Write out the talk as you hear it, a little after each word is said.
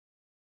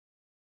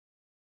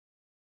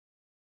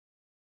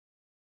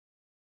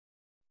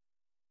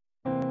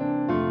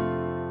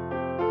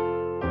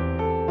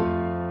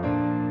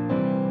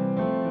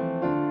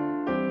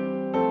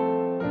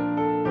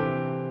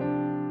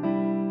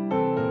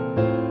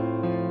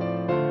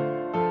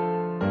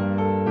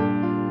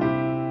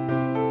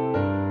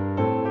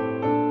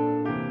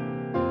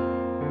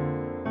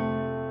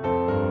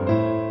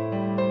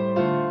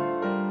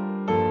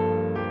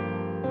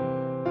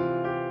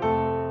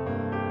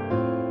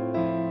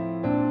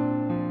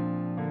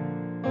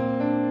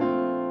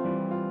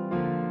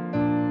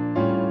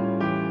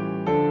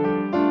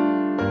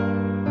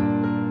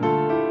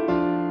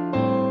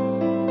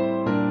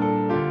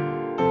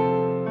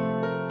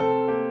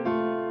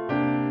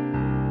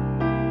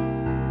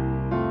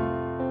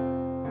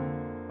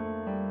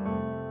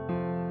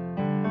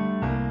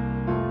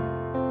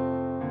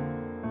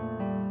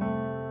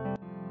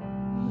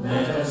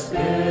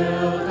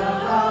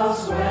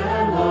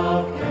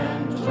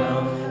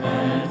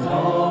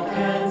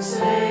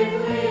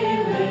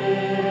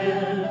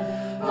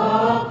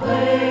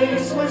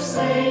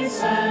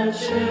saints and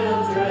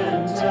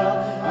children tell,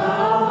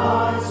 our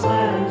hearts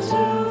learn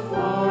to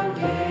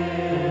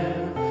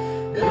forgive.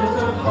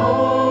 Built of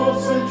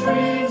hopes and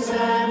dreams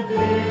and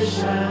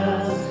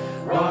visions,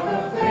 rock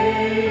of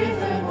faith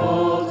and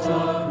vault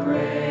of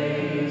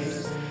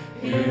grace.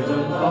 Here the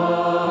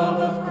love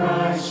of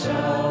Christ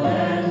shall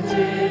end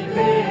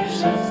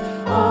divisions.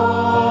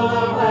 All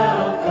are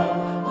welcome,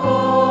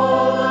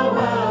 all are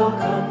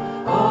welcome,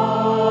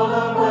 all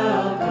are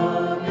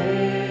welcome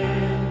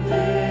in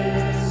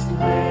this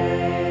place.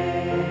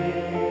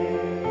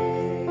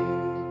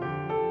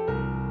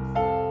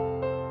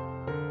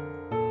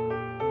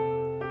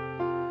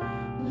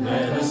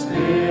 Let us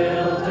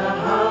build a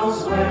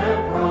house where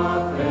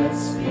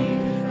prophets speak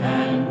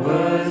and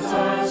words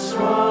are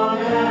strong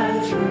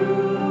and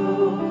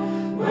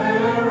true,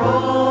 where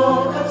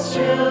all God's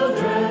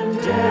children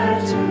dare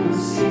to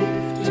seek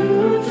to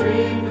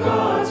dream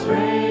God's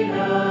reign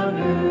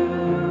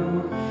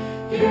anew.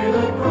 Here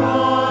the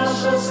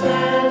cross shall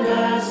stand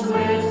as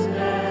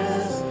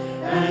witness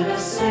and a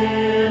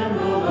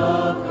symbol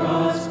of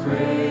God's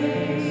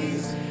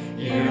grace.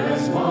 Here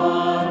as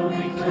one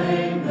we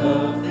claim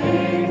the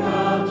faith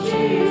of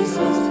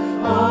Jesus.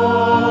 All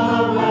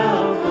are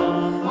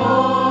welcome,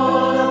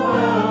 all are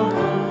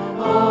welcome,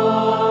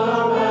 all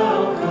are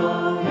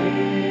welcome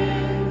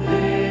in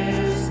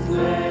this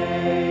place.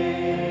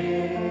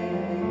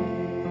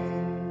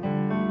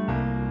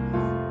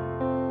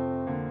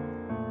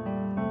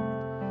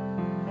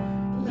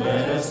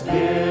 Let us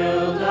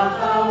build a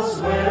house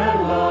where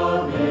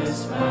love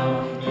is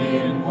found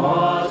in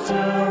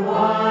water,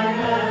 wine,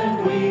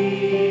 and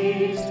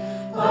wheat.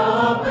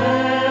 The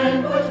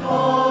banquet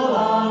hall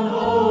on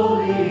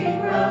holy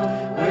ground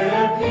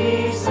where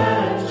peace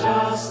and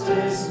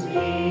justice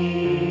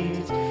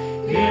meet.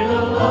 Here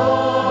the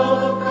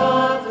love of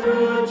God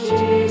through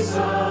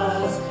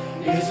Jesus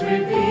is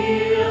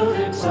revealed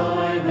in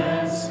time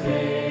and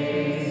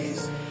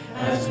space.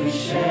 As we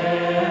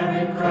share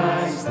in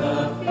Christ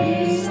the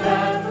feast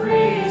that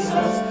frees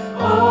us,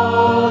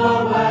 all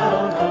are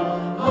welcome,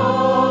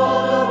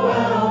 all are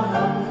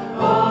welcome,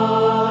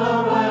 all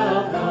are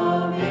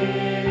welcome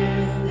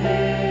in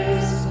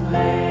this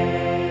place.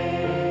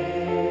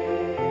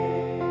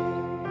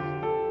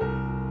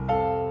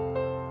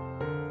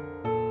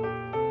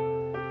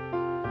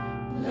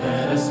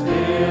 Let us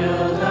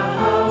build a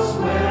house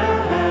where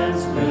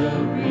hands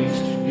will reach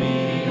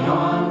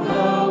beyond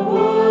the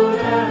wood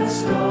and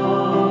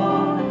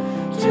stone,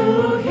 to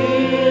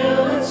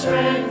heal and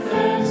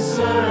strengthen,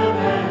 serve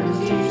and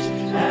teach,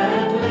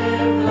 and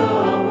live the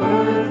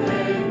word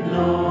they've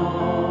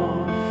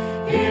known.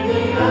 Here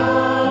the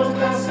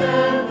outcast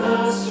and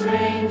the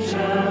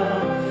stranger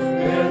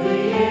bear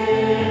the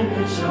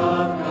image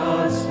of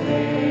God's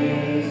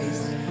face.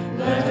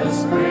 Let us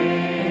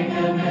bring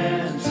an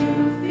end to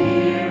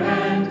fear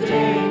and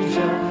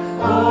danger.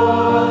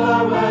 All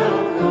are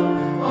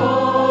welcome,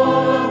 all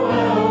are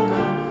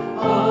welcome,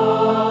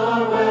 all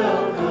are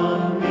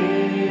welcome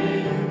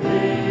in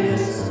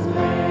this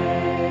place.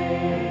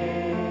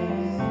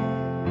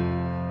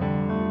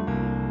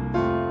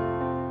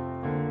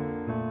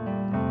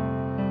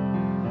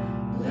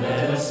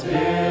 Let us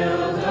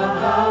build a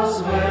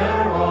house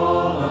where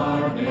all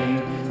are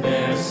named,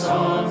 their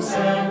songs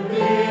and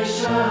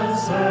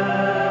visions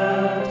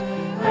heard,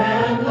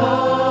 and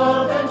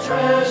love and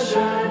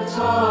treasure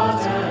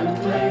taught and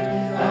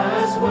claimed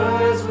as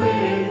words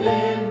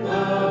within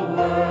the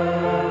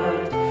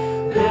word.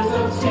 Built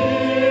of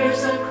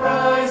tears and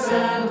cries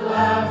and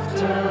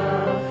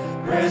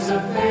laughter, prayers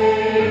of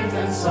faith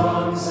and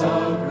songs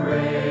of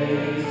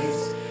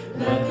grace.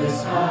 Let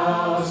this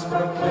house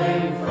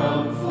proclaim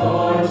from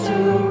floor to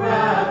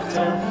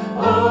rafter,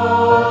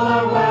 all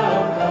are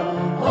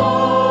welcome,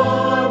 all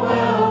are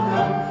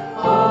welcome,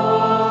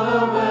 all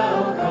are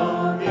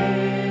welcome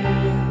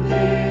in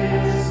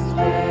this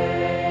place.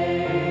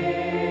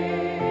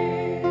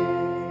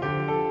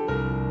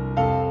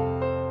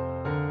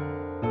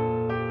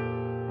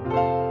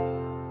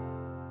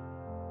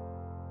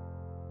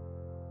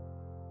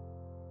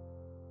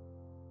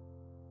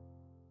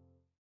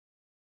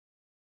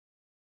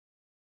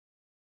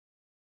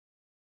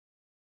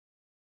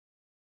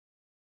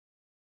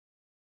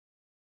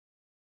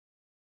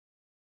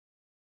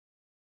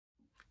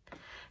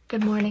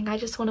 Good morning. I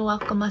just want to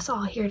welcome us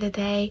all here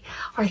today.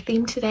 Our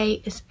theme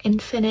today is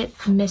Infinite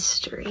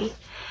Mystery.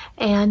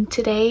 And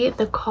today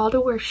the call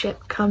to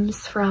worship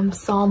comes from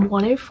Psalm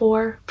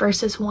 104,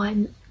 verses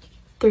 1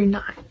 through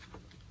 9.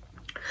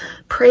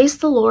 Praise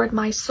the Lord,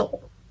 my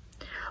soul.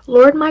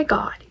 Lord my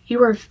God,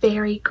 you are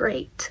very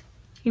great.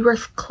 You are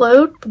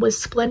clothed with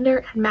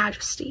splendor and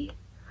majesty.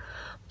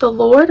 The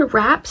Lord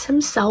wraps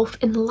himself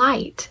in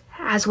light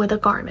as with a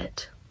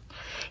garment.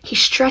 He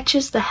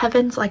stretches the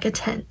heavens like a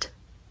tent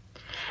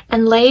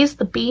and lays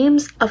the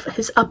beams of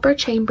his upper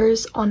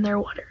chambers on their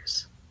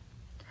waters.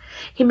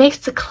 He makes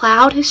the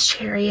cloud his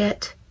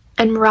chariot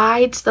and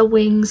rides the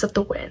wings of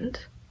the wind.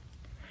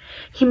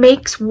 He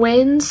makes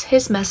winds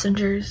his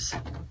messengers,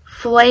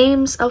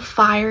 flames of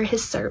fire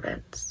his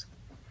servants.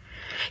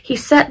 He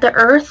set the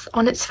earth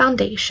on its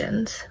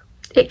foundations,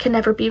 it can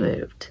never be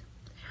moved.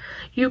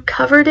 You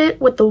covered it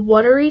with the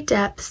watery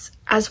depths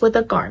as with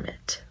a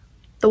garment.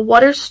 The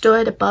waters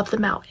stood above the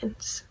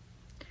mountains.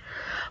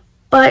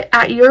 But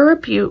at your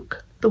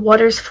rebuke, the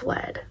waters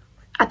fled.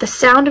 At the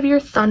sound of your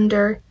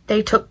thunder,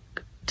 they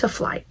took to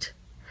flight.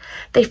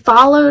 They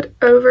followed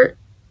over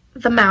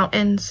the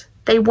mountains.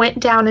 They went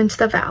down into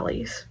the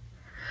valleys,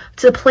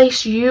 to the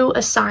place you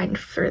assigned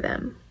for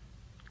them.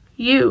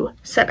 You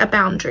set a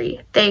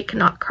boundary they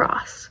cannot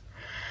cross.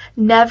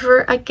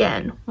 Never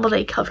again will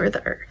they cover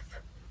the earth.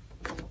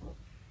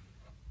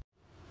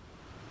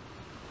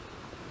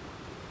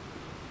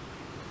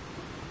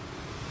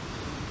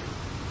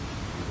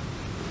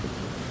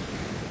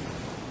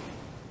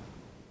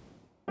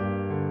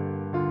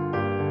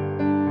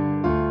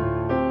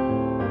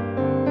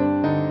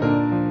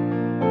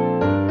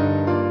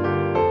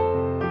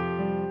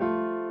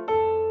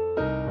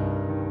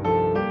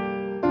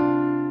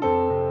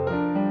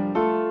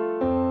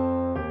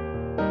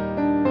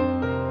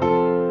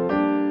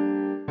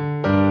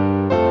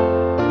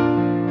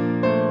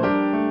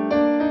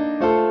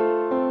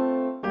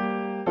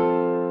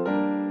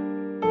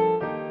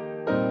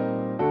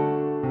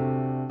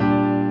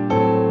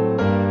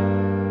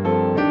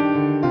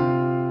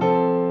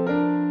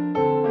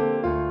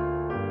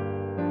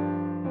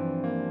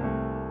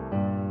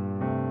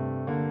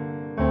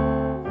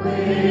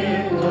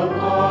 Wind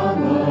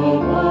upon the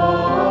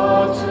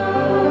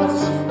waters,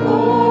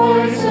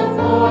 voice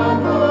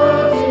upon the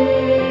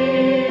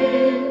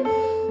deep,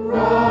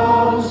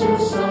 rouse your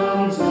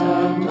sons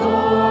and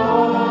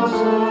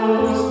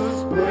daughters,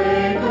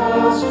 wake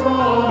us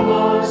from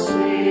our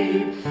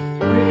sleep,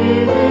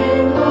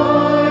 breathing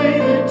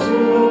life into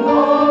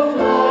our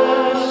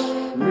flesh,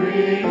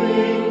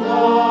 breathing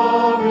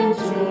love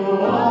into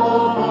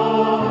our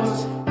hearts,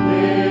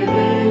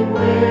 living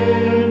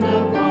wind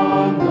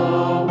upon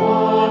the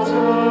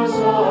waters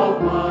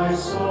of my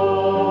soul.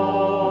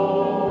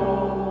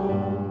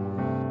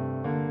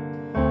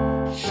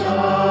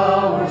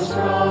 Showers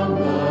from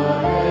the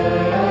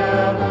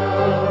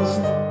heavens,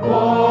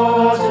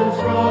 water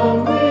from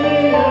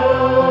the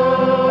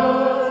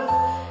earth,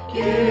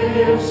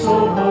 gifts so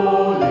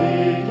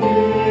holy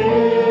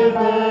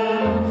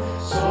given,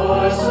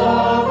 source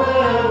of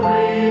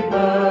every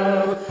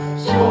birth,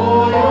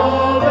 joy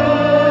of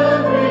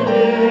every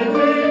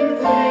living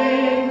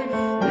thing,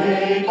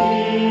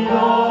 making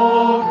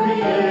all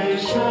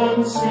creation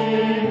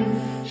sing.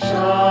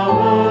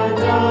 Shower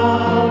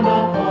down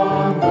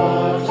upon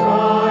the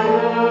dry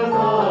earth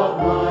of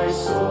my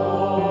soul.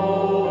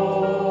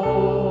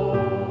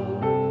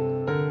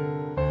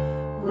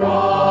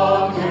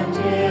 Rock and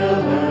hill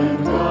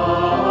and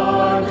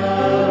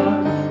garden,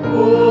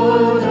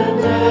 wood and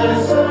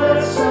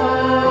desert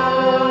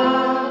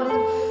sand,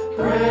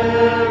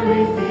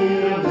 prairie,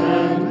 field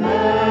and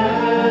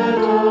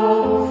meadow,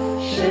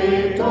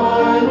 shaped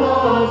by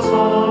love's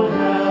own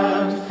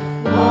hand.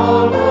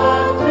 Love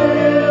that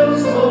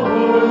fills the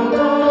world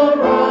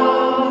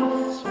around,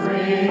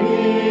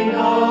 springing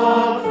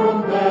up from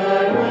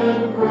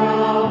barren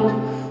ground.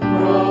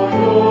 Grow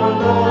your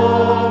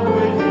love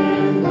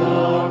within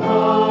the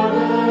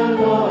garden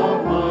of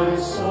my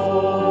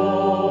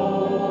soul.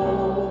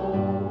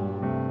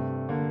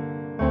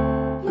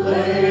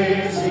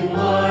 Blazing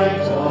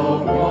light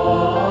of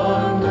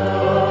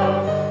wonder,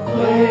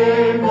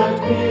 flame that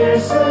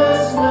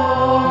pierces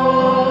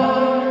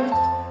night,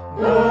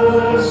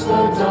 burst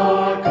the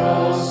dark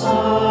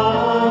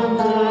asunder,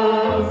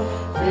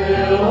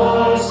 fill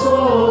our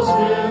souls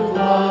with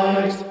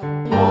light.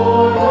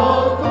 Lord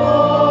of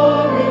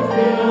glory,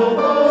 fill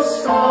the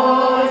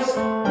skies,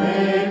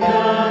 make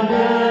an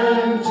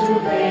end to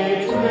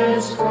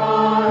hatred's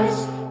cries.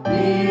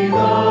 Be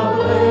the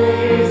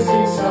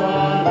blazing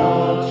sun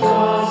of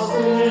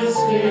justice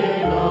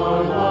in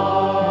our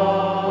lives.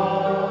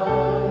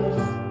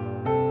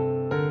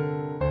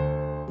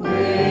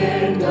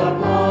 Wind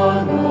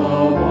upon the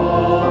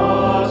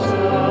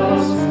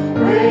waters,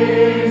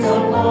 rains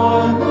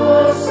upon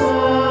the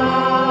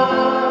sand,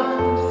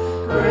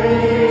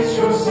 grace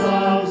your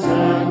sons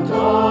and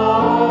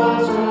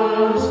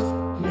daughters,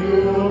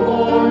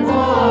 newborn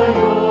by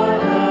your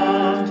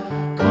hand.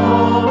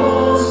 Come,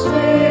 O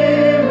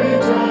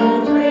Spirit,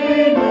 and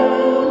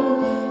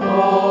renew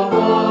all the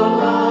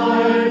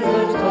life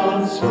that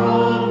comes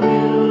from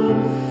you.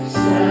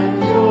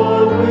 Send your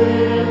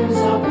winds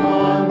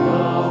upon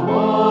the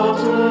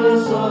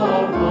waters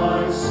of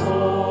my soul.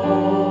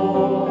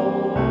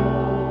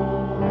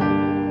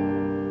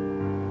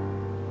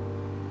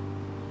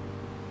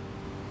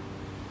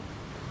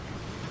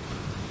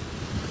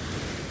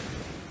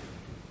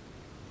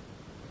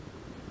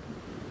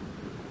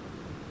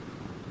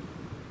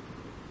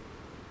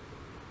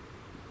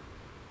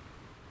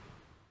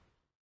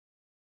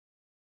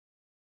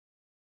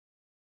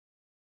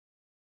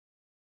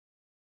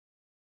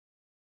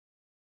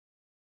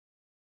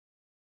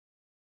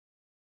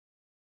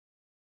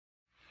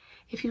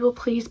 If you will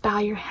please bow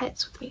your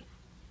heads with me.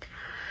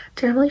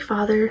 Dear Heavenly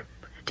Father,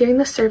 during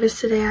the service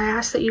today, I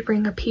ask that you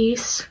bring a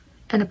peace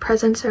and a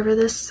presence over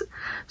this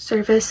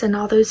service and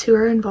all those who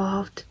are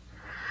involved.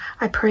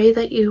 I pray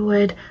that you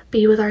would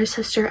be with our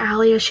sister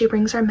Allie as she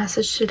brings our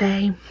message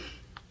today,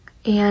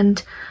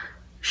 and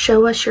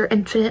show us your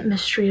infinite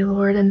mystery,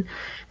 Lord, and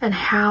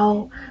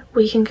how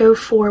we can go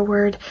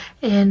forward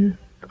in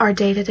our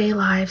day-to-day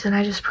lives. And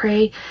I just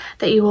pray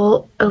that you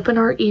will open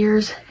our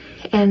ears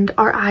and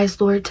our eyes,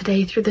 Lord,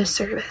 today through this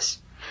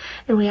service.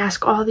 And we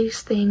ask all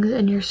these things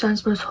in your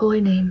Son's most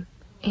holy name.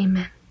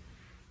 Amen.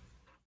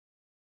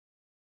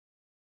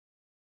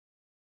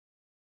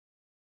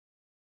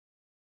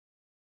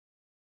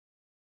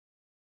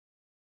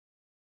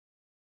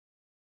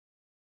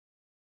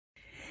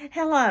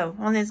 Hello,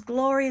 on this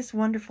glorious,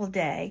 wonderful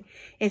day.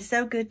 It's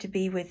so good to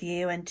be with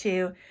you and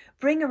to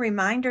bring a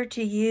reminder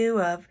to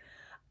you of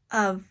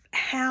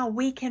how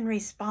we can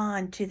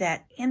respond to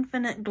that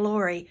infinite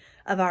glory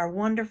of our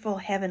wonderful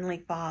Heavenly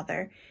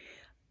Father.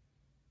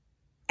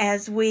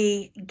 As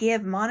we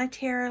give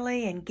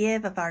monetarily and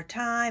give of our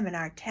time and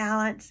our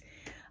talents,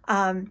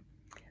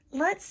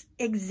 let's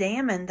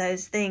examine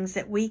those things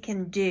that we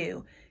can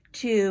do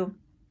to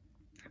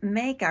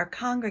make our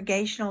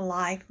congregational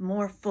life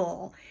more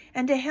full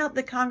and to help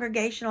the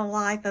congregational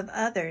life of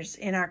others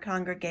in our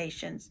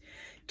congregations,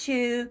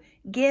 to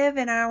give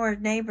in our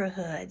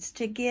neighborhoods,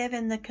 to give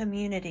in the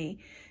community,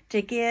 to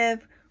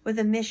give with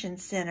the mission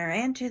center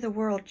and to the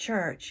world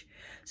church.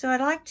 So I'd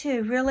like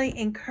to really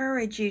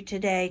encourage you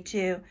today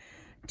to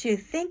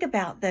think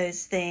about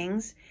those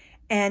things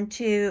and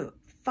to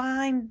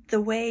find the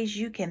ways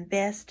you can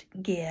best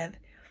give.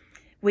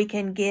 We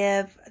can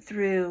give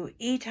through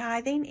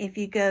e-tithing. If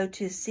you go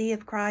to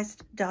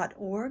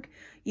seaofchrist.org,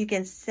 you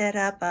can set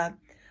up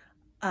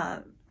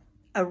a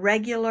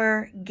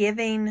regular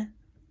giving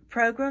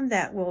program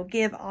that will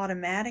give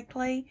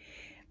automatically,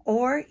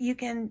 or you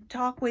can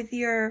talk with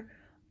your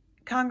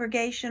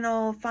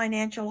congregational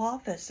financial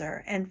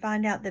officer and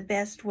find out the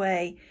best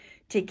way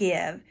to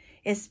give,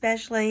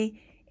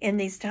 especially in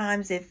these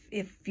times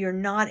if you're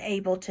not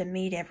able to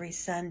meet every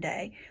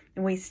Sunday.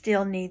 And we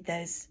still need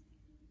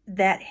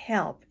that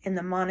help in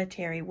the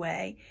monetary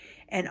way.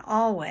 And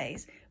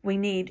always we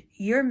need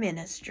your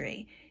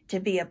ministry to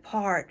be a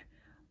part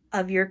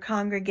of your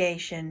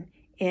congregation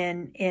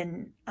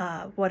in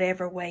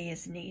whatever way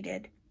is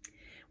needed.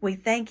 We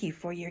thank you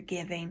for your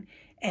giving,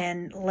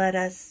 and let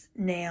us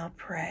now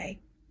pray.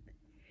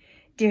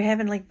 Dear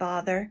Heavenly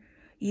Father,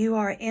 you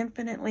are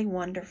infinitely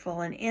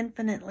wonderful and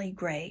infinitely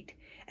great,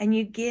 and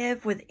you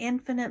give with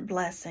infinite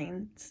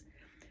blessings.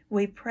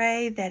 We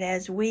pray that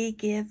as we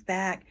give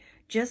back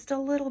just a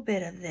little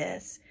bit of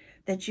this,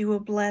 that you will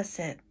bless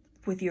it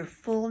with your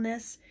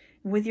fullness,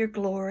 with your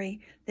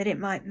glory, that it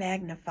might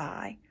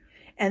magnify,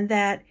 and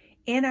that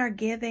in our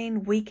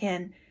giving we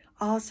can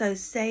also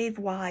save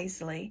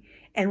wisely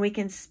and we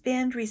can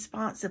spend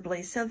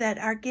responsibly so that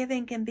our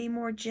giving can be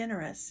more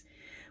generous.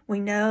 We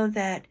know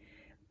that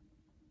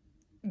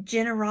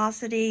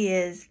generosity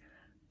is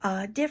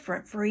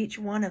different for each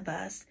one of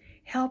us.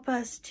 Help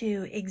us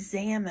to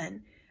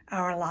examine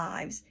our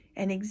lives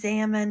and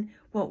examine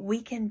what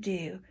we can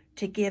do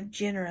to give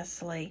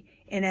generously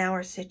in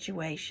our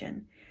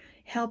situation.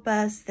 Help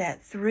us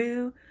that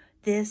through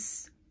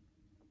this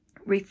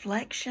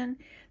reflection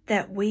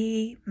that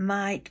we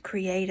might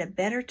create a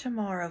better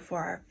tomorrow for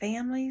our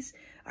families,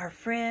 our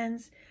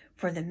friends,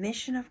 for the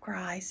mission of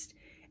Christ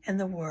and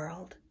the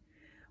world.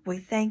 We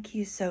thank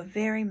you so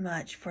very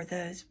much for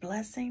those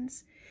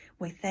blessings.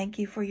 We thank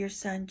you for your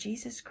Son,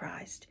 Jesus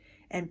Christ,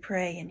 and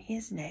pray in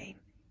his name.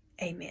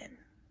 Amen.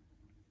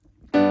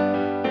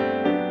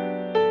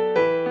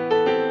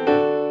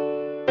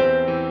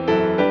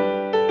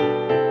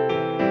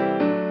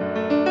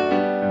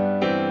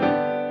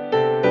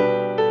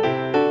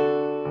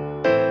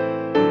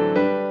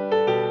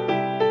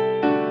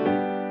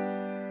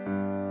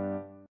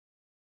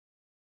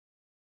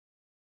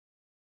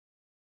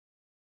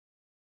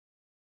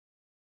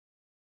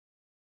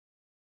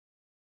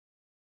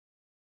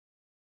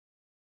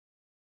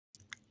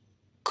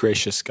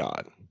 Gracious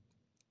God,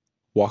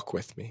 walk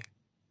with me,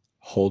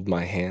 hold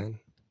my hand,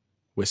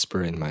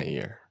 whisper in my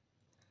ear.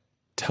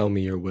 Tell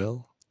me your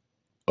will,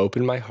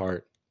 open my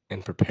heart,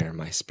 and prepare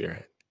my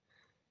spirit.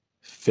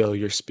 Fill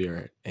your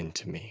spirit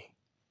into me.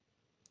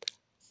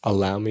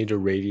 Allow me to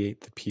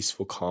radiate the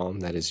peaceful calm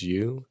that is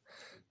you.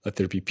 Let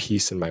there be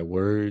peace in my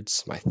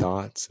words, my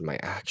thoughts, and my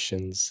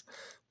actions.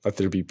 Let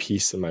there be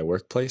peace in my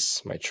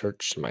workplace, my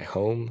church, and my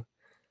home.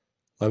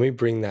 Let me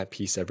bring that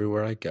peace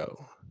everywhere I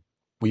go.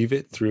 Weave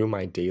it through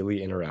my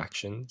daily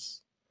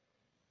interactions.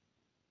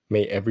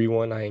 May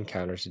everyone I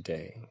encounter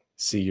today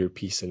see your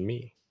peace in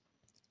me.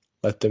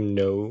 Let them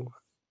know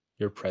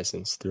your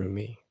presence through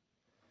me.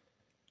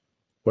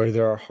 Where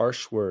there are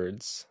harsh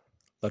words,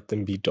 let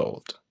them be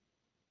dulled.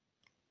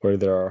 Where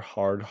there are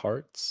hard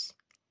hearts,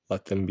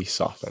 let them be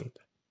softened.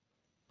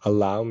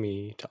 Allow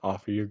me to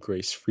offer your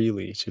grace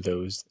freely to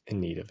those in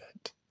need of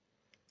it.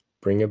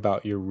 Bring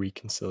about your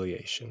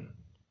reconciliation.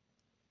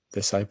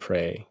 This I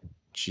pray, in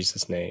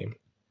Jesus' name.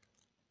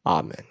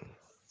 Amen.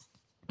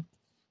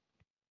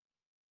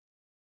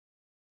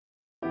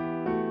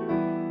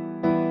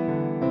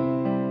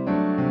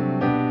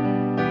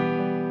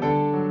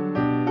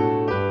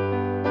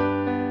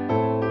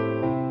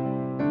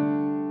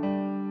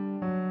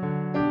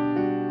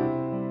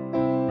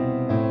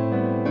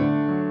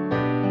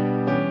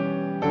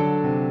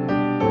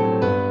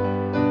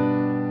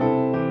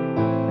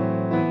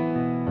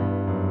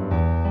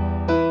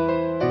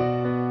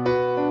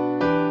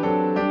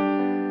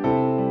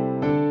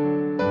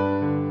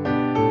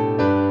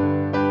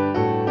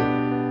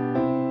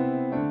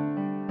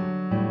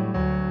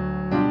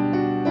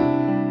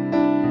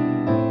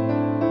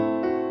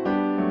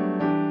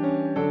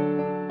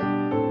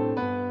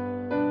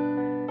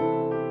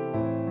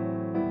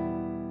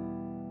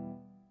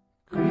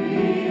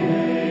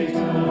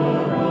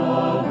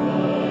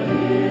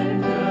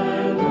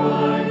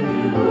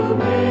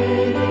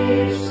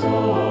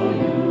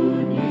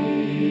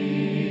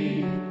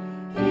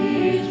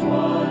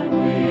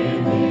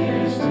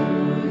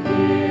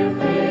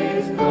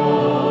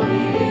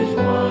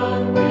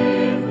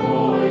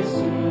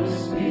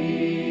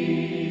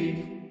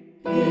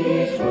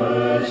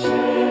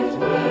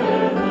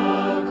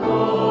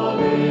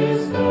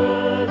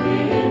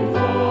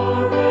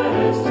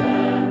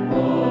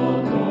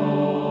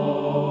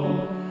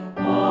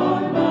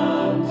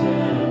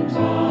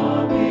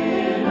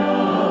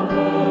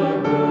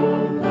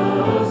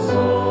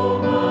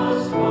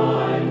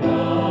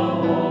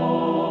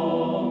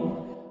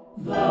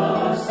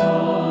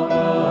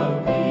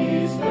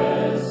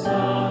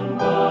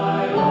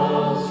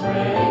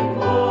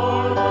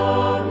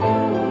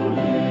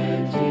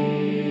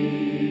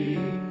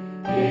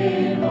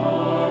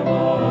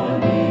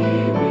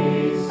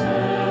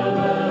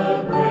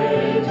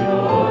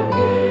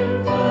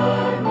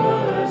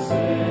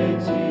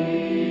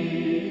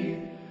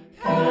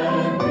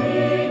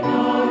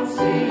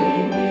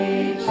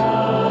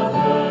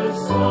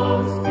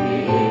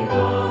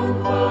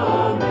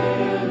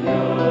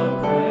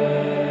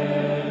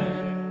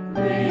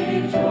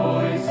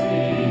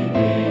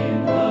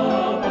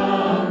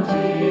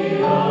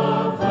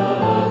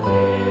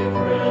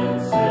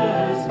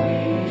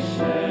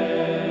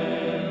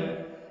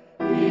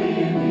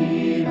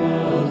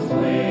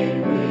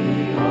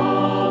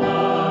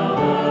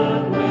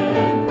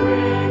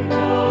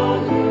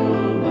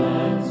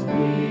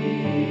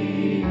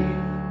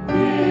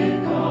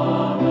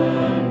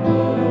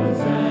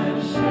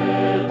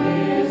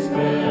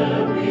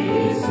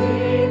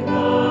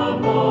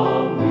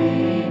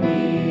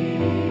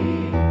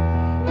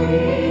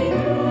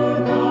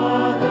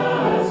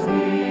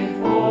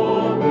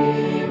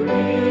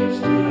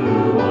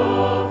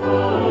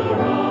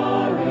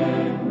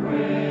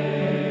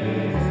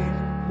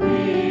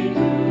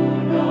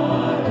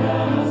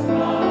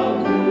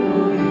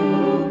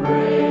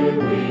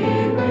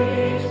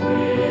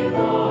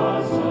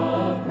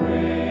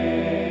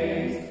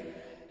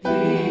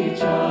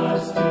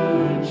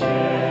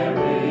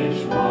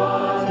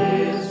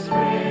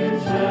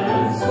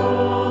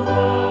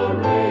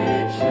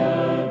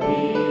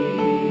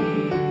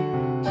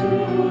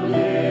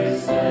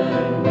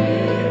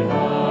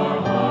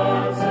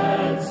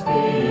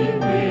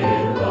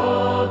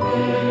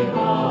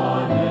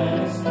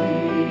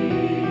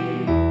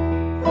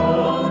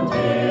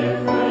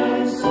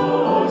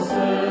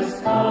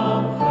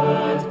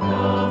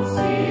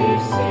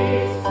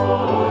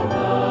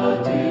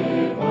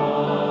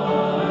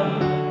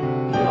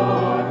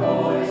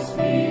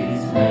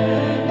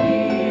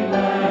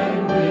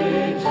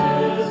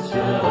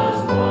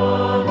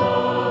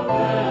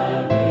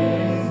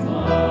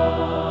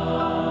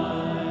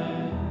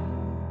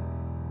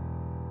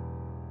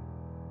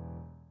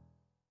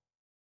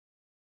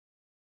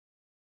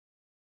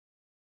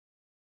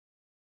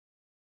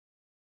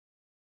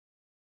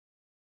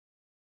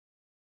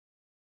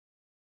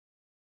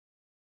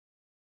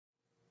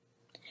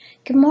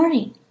 Good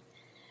morning.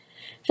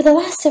 For the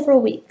last several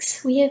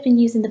weeks, we have been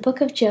using the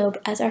book of Job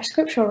as our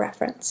scriptural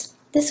reference.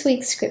 This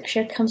week's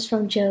scripture comes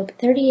from Job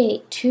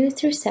 38,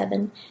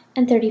 2-7,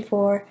 and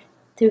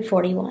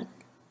 34-41.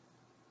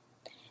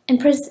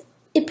 And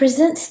it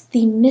presents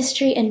the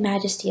mystery and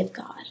majesty of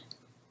God.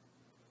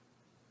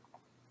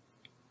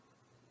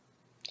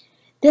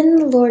 Then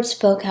the Lord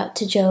spoke out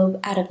to Job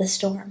out of the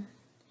storm.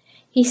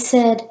 He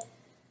said,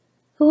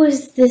 "Who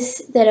is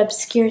this that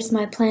obscures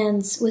my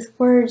plans with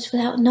words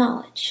without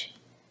knowledge?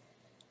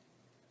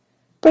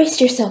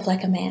 Brace yourself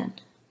like a man.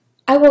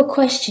 I will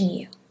question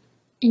you,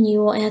 and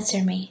you will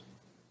answer me.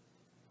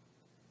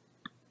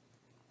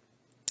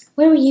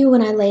 Where were you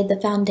when I laid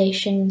the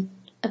foundation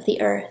of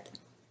the earth?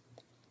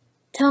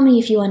 Tell me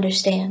if you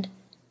understand.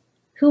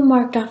 Who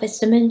marked off its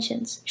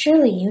dimensions?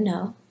 Surely you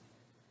know.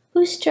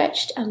 Who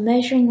stretched a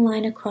measuring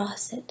line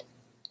across it?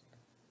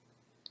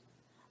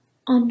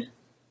 On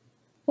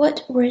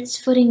what were its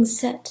footings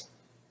set?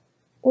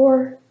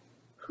 Or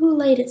who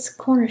laid its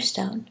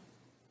cornerstone?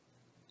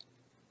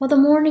 While the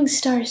morning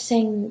stars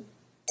sang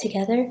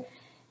together,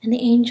 and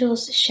the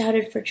angels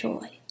shouted for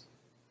joy.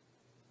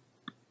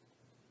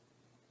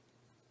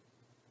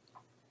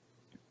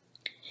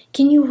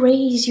 Can you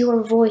raise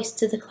your voice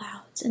to the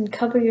clouds and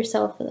cover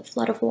yourself with a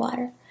flood of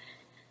water?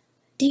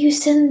 Do you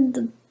send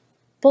the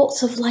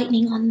bolts of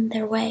lightning on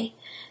their way?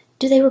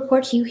 Do they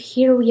report to you,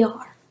 'Here we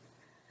are'?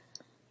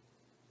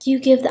 Do you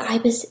give the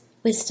ibis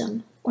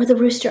wisdom, or the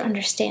rooster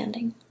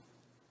understanding?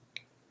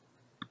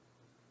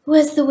 Who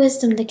has the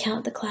wisdom to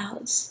count the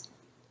clouds?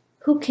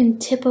 Who can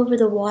tip over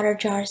the water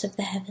jars of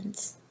the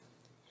heavens?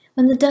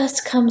 When the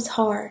dust comes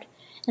hard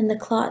and the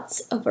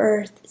clots of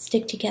earth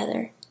stick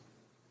together,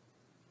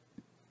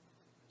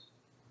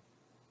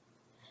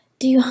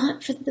 do you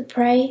hunt for the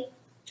prey,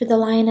 for the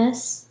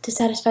lioness, to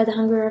satisfy the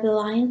hunger of the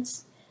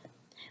lions?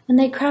 When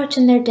they crouch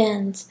in their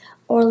dens,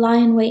 or lie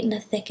in wait in a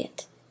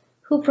thicket,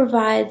 who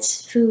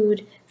provides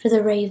food for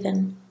the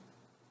raven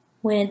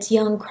when its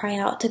young cry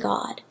out to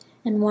God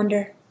and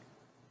wonder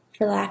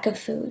for lack of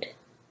food?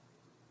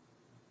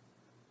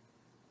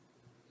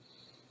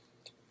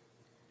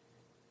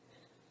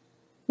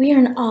 We are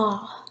in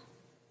awe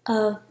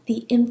of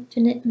the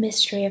infinite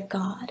mystery of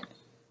God.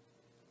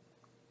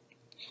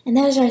 And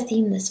that is our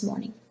theme this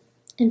morning,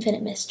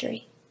 infinite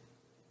mystery.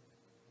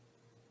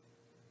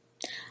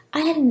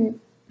 I had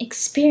an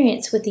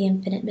experience with the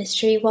infinite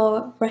mystery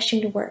while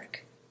rushing to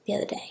work the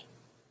other day.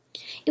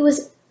 It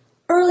was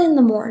early in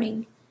the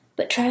morning,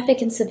 but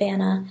traffic in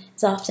Savannah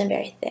is often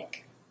very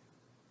thick.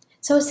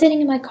 So I was sitting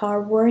in my car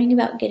worrying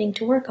about getting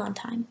to work on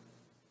time.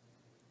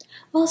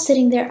 While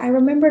sitting there, I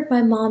remembered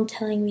my mom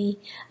telling me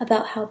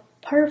about how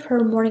part of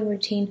her morning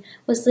routine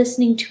was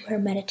listening to her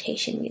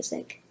meditation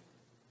music.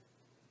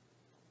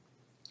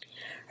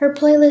 Her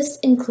playlist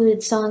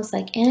included songs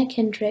like Anna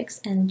Kendrick's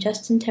and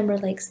Justin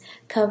Timberlake's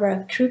cover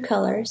of True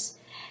Colors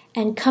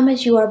and Come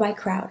As You Are by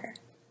Crowder.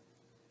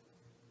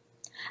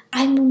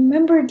 I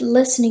remembered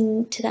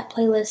listening to that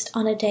playlist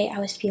on a day I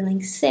was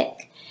feeling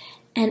sick,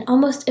 and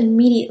almost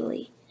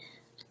immediately,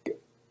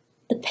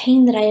 the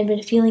pain that I had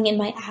been feeling in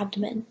my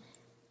abdomen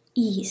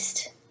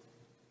eased.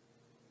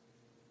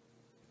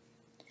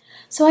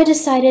 So I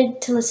decided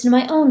to listen to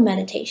my own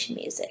meditation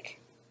music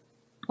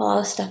while I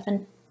was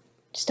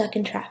stuck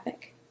in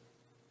traffic.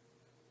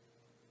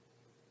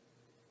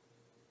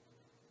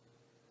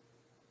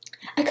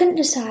 I couldn't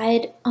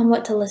decide on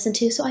what to listen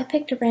to, so I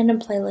picked a random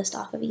playlist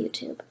off of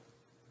YouTube.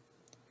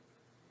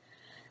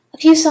 A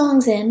few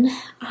songs in,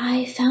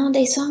 I found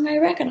a song I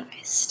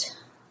recognized,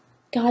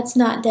 God's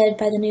Not Dead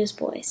by the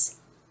Newsboys.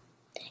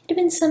 It had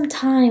been some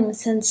time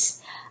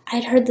since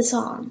I'd heard the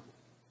song.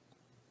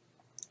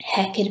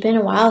 Heck, it had been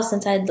a while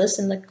since I'd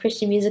listened to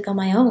Christian music on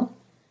my own.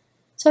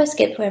 So I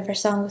skipped whatever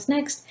song was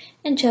next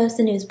and chose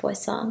the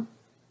Newsboys song.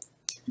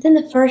 Within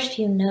the first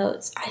few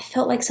notes, I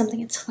felt like something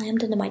had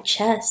slammed into my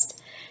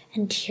chest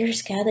and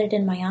tears gathered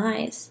in my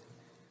eyes.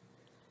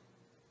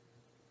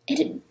 It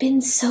had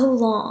been so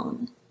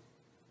long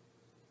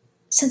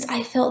since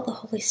I felt the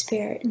Holy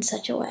Spirit in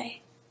such a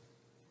way.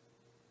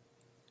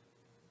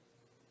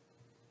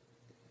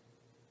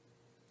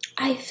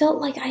 I felt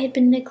like I had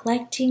been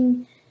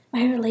neglecting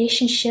my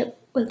relationship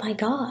with my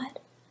God.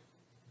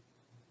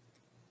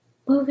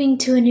 Moving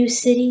to a new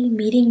city,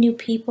 meeting new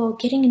people,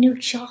 getting a new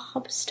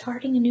job,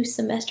 starting a new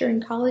semester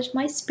in college,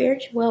 my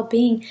spiritual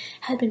well-being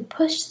had been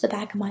pushed to the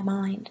back of my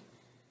mind,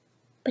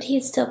 but He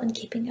had still been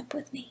keeping up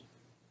with me.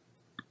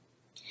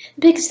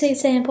 The biggest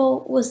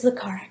example was the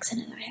car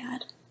accident I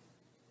had.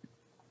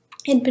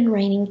 It had been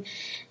raining,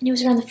 and it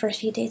was around the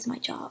first few days of my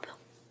job.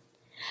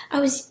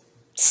 I was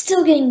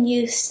still getting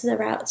used to the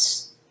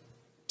routes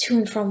to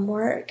and from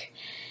work,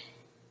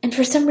 and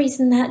for some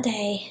reason that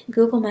day,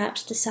 Google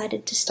Maps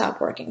decided to stop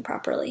working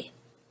properly.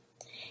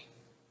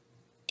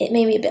 It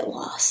made me a bit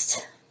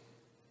lost.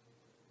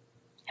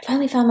 I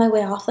finally found my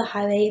way off the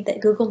highway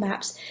that Google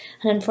Maps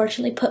had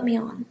unfortunately put me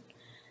on.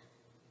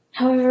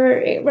 However,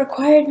 it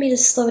required me to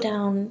slow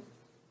down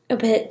a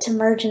bit to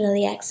merge into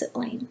the exit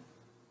lane.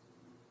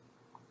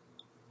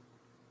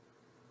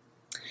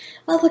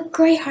 While the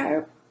gray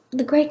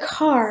the gray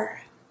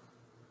car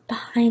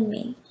behind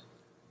me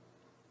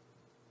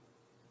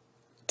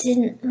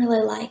didn't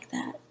really like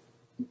that,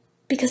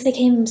 because they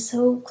came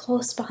so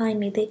close behind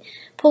me. They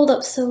pulled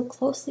up so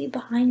closely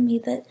behind me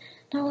that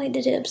not only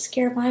did it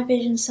obscure my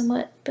vision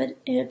somewhat, but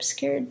it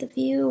obscured the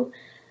view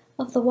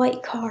of the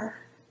white car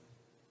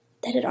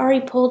that had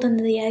already pulled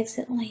into the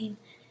exit lane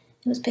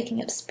and was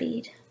picking up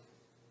speed.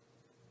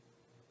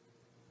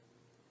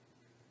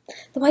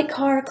 The white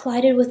car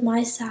collided with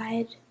my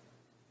side,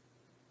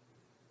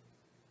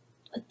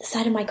 with the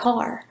side of my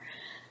car,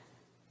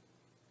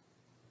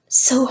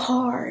 so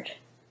hard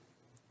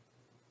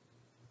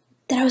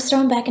that I was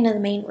thrown back into the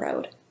main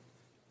road.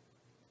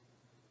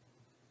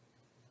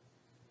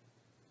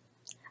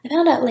 I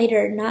found out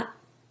later, not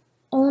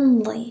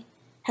only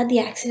had the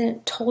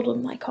accident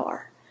totaled my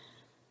car,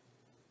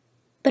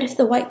 but if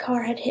the white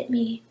car had hit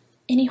me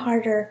any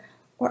harder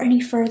or any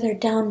further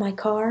down my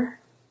car,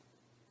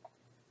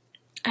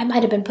 I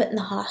might have been put in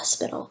the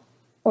hospital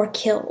or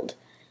killed.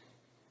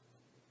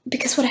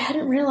 Because what I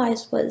hadn't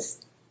realized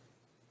was,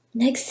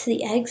 next to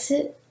the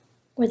exit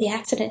where the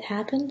accident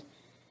happened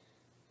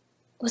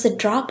was a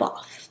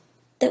drop-off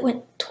that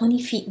went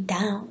 20 feet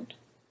down.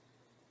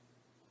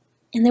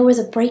 And there was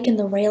a break in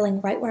the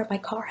railing right where my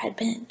car had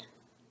been.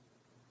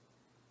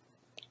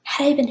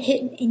 Had I been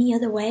hit in any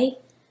other way,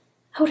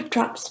 I would have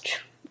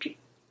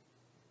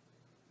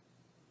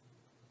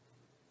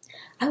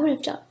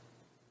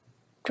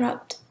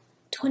dropped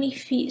 20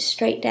 feet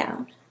straight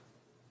down.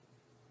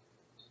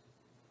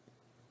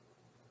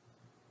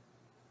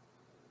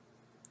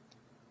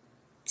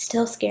 It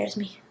still scares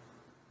me.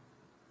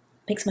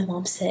 Makes my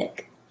mom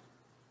sick.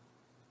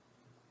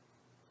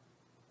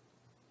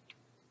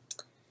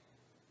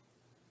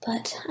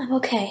 But I'm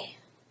okay,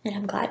 and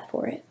I'm glad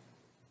for it.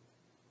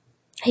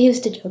 I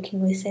used to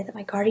jokingly say that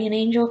my guardian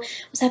angel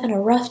was having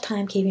a rough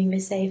time keeping me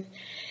safe,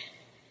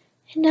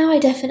 and now I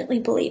definitely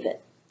believe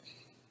it.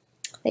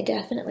 They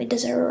definitely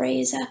deserve a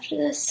raise after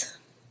this.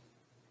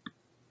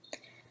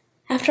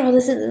 After all,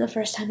 this isn't the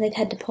first time they've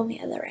had to pull me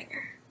out of the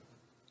ringer.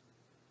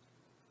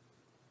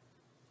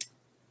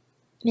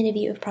 Many of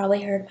you have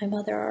probably heard my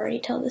mother already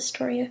tell this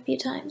story a few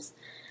times,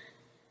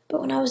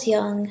 but when I was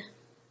young,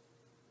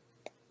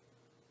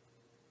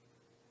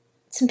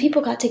 some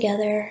people got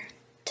together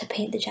to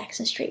paint the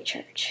Jackson Street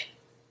Church.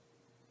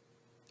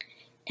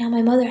 Now,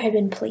 my mother had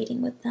been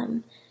pleading with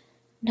them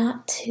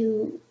not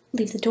to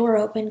leave the door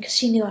open because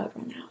she knew I would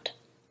run out.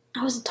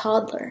 I was a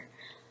toddler.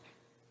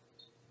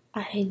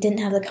 I didn't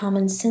have the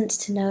common sense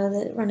to know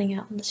that running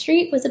out on the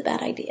street was a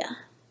bad idea.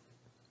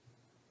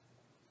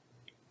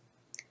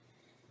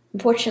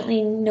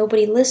 Unfortunately,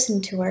 nobody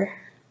listened to her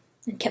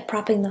and kept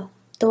propping the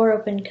door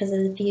open because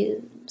of the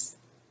fumes.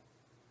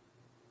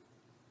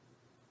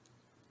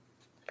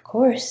 Of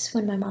course,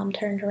 when my mom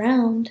turned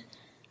around,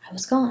 I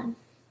was gone.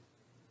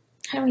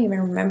 I don't even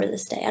remember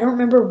this day. I don't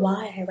remember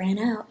why I ran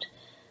out.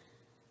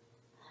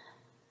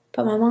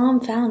 But my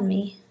mom found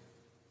me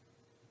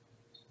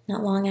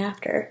not long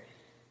after,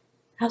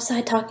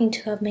 outside talking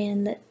to a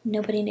man that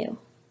nobody knew.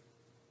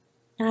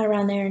 Not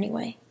around there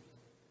anyway.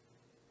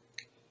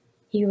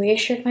 He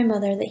reassured my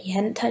mother that he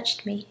hadn't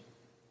touched me,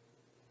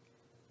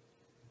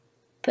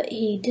 but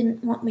he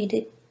didn't want me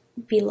to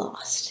be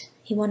lost.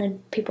 He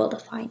wanted people to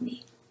find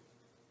me.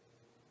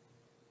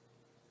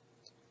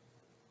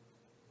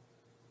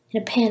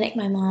 In a panic,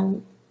 my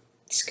mom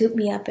scooped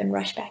me up and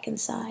rushed back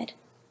inside.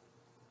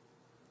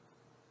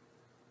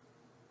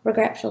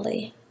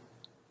 Regretfully,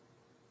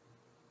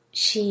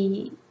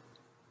 she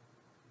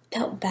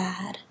felt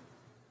bad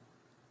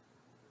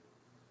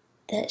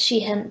that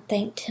she hadn't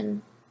thanked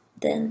him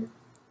then.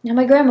 Now,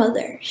 my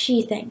grandmother,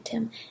 she thanked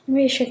him and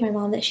reassured my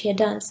mom that she had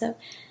done so,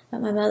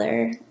 but my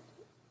mother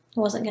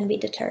wasn't going to be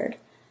deterred.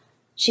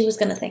 She was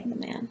going to thank the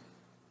man.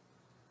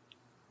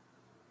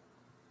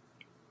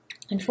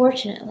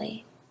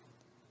 Unfortunately,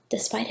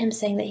 despite him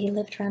saying that he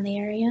lived around the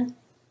area,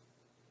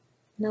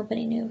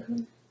 nobody knew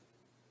who.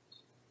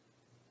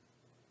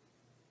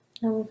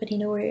 Nobody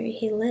knew where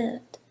he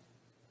lived.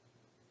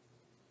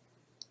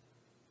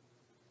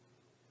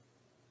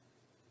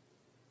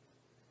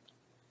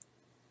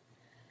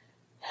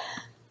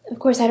 Of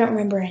course, I don't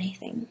remember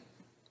anything.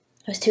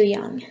 I was too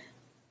young.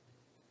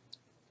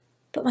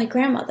 But my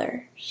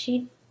grandmother,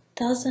 she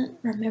doesn't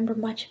remember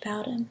much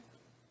about him.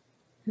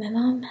 My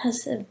mom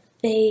has a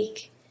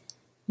vague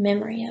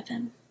memory of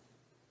him.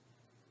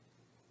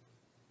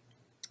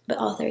 But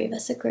all three of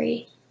us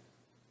agree,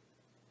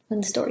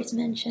 when the story's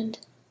mentioned,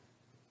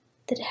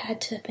 that it had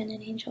to have been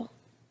an angel.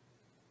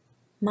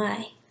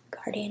 My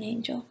guardian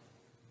angel.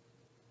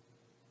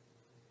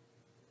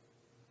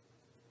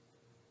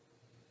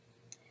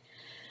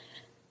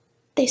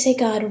 They say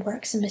God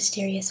works in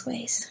mysterious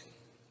ways.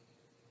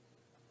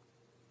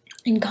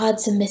 And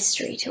God's a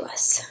mystery to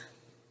us.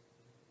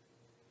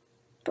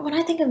 But when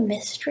I think of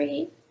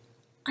mystery,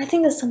 I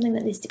think of something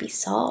that needs to be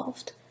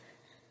solved.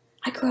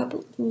 I grew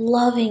up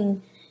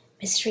loving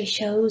mystery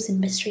shows and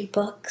mystery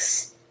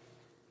books.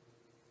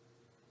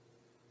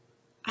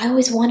 I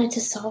always wanted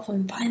to solve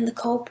them, find the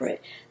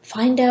culprit,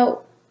 find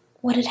out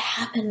what had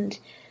happened.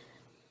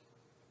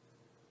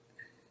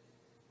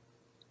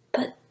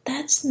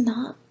 That's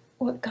not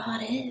what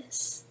God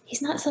is.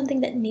 He's not something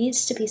that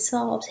needs to be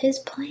solved. His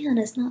plan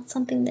is not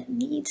something that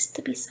needs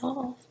to be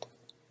solved.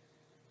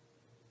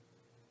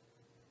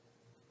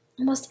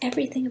 Almost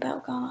everything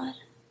about God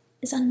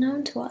is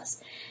unknown to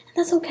us, and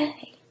that's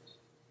okay.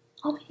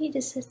 All we need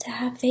is to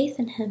have faith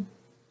in Him.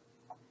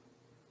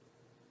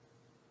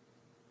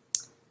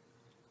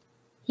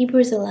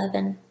 Hebrews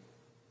 11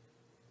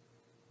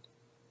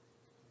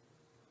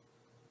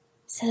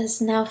 says,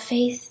 "Now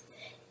faith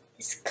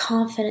is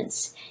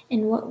confidence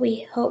in what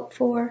we hope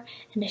for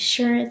and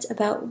assurance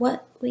about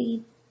what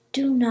we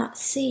do not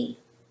see."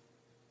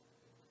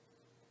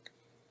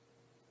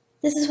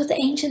 This is what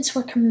the ancients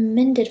were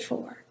commended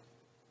for.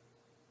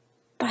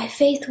 By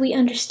faith we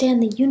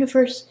understand the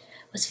universe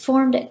was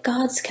formed at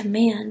God's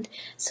command,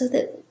 so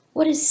that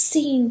what is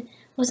seen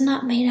was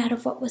not made out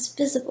of what was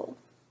visible.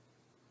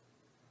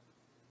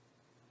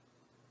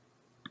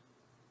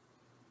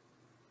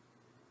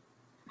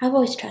 I've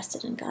always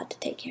trusted in God to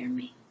take care of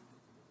me.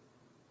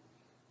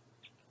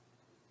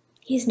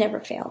 He's never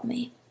failed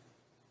me.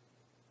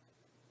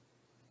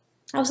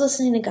 I was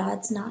listening to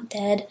God's Not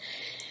Dead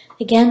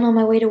again on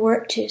my way to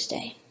work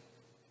Tuesday.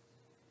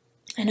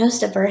 I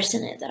noticed a verse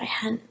in it that I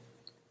hadn't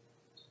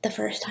the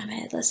first time I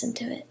had listened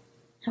to it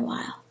in a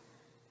while.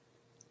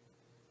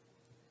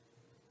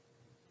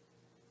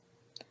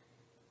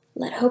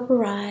 Let hope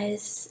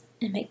arise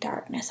and make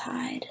darkness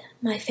hide.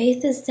 My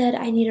faith is dead,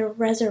 I need a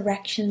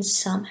resurrection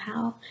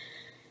somehow.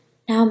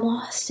 Now I'm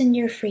lost in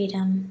your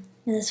freedom.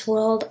 In this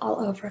world I'll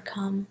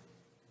overcome.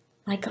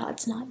 My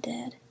God's not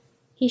dead.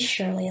 He's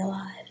surely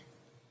alive.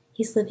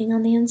 He's living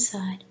on the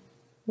inside,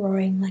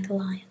 roaring like a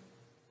lion.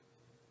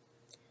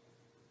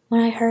 When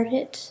I heard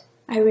it,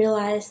 I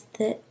realized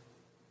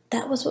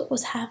that was what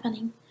was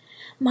happening.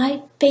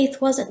 My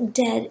faith wasn't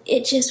dead,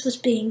 it just was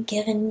being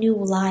given new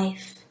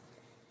life.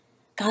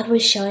 God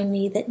was showing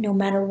me that no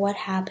matter what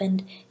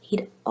happened,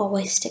 He'd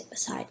always stick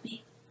beside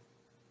me.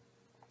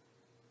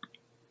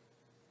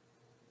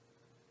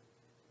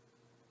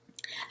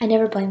 I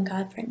never blamed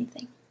God for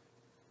anything.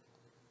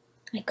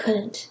 I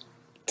couldn't.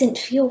 It didn't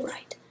feel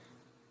right.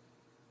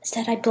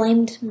 Instead, I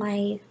blamed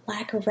my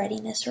lack of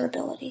readiness or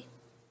ability.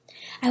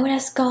 I would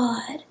ask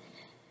God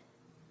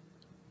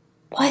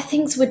why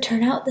things would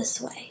turn out this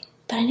way,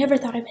 but I never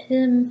thought of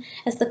Him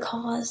as the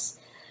cause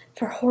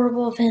for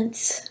horrible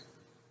events.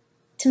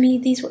 To me,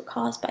 these were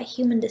caused by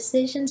human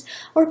decisions,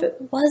 or if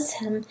it was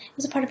Him, it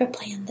was a part of a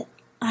plan that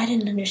I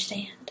didn't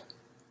understand.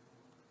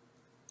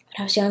 When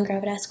I was younger, I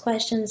would ask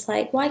questions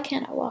like, why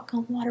can't I walk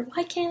on water?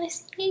 Why can't I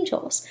see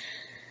angels?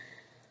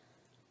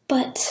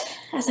 But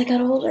as I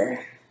got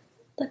older,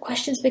 the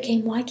questions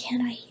became, why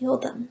can't I heal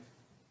them?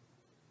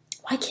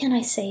 Why can't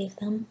I save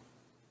them?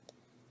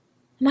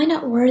 Am I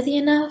not worthy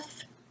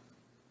enough?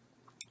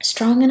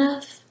 Strong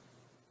enough?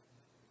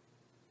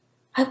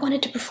 I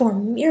wanted to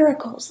perform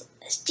miracles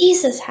as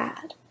Jesus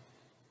had.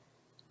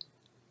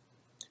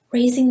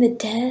 Raising the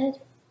dead,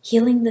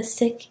 healing the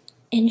sick,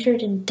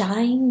 injured and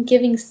dying,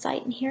 giving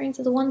sight and hearing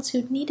to the ones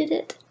who needed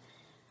it.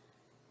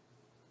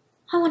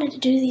 I wanted to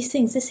do these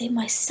things to save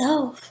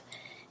myself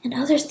and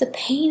others the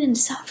pain and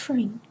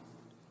suffering.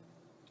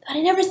 But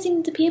I never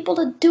seemed to be able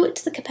to do it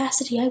to the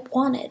capacity I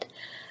wanted.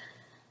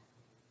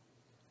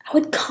 I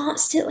would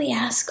constantly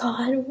ask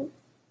God,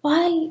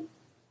 why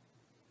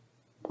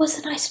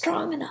wasn't I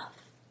strong enough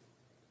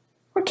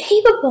or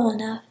capable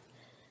enough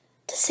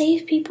to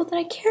save people that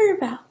I cared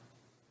about?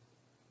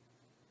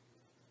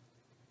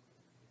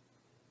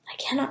 I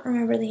cannot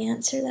remember the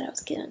answer that I was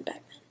given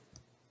back then,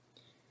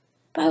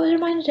 but I was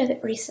reminded of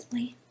it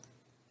recently.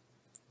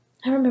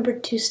 I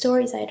remembered 2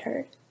 stories I had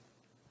heard.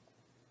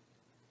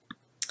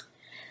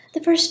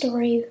 The first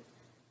story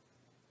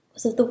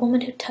was of the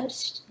woman who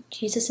touched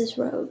Jesus'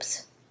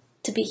 robes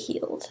to be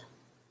healed.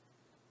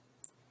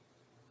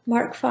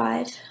 Mark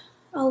 5,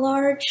 a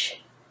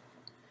large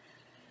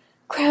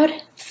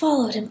crowd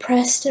followed and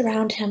pressed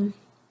around him.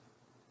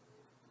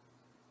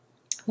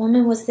 A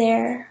woman was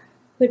there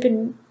who had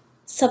been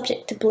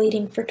subject to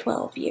bleeding for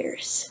 12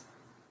 years.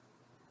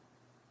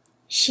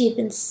 She had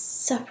been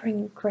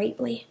suffering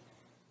greatly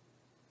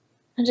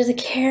under the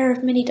care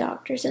of many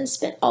doctors and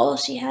spent all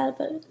she had,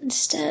 but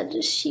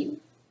instead she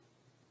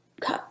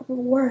got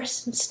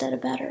worse instead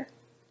of better.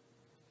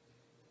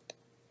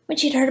 When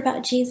she'd heard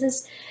about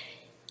Jesus,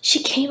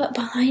 she came up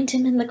behind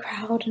him in the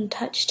crowd and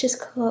touched his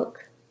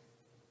cloak,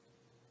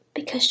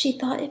 because she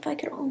thought, if I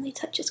could only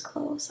touch his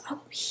clothes, I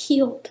will be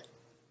healed.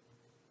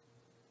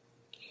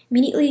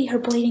 Immediately her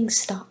bleeding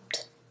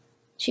stopped.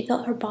 She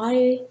felt her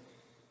body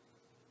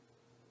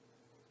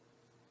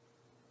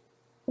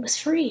was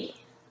free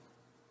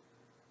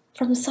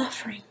from the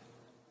suffering.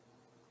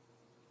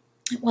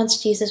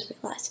 Once Jesus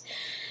realized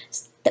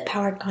that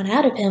power had gone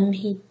out of him,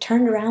 he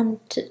turned around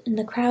in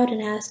the crowd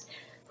and asked,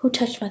 "Who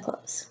touched my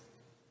clothes?"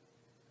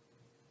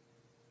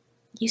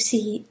 "You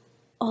see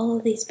all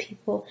of these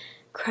people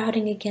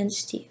crowding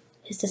against you,"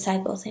 his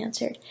disciples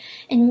answered,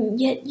 "and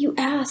yet you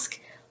ask,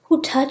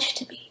 'Who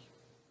touched me?'"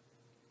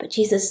 But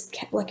Jesus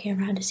kept looking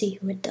around to see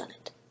who had done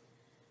it.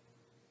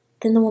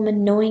 Then the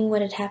woman, knowing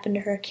what had happened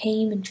to her,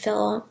 came and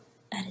fell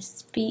at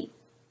his feet,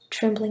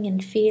 trembling in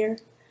fear.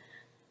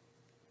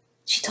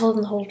 She told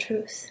him the whole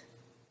truth.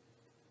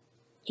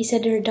 He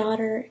said to her,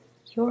 "Daughter,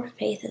 your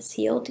faith has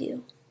healed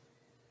you.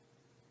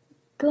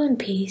 Go in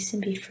peace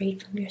and be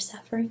freed from your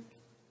suffering."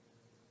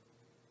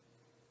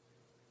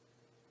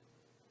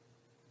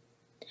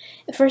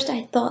 At first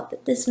I thought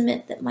that this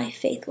meant that my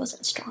faith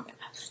wasn't strong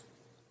enough.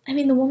 I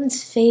mean, the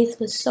woman's faith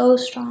was so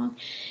strong.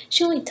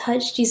 She only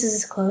touched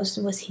Jesus' clothes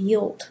and was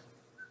healed.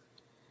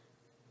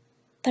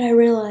 But I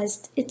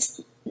realized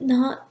it's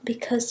not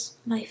because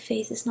my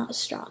faith is not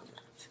strong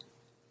enough.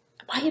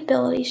 My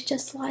abilities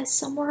just lie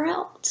somewhere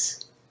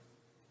else.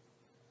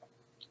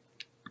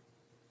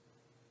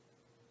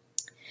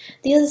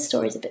 The other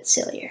story is a bit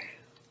sillier.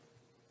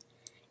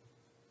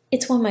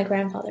 It's one my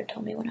grandfather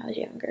told me when I was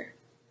younger.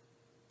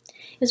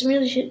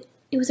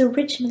 It was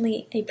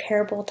originally a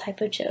parable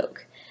type of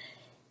joke,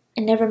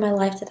 and never in my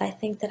life did I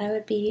think that I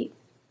would be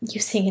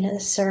using it as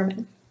a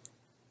sermon.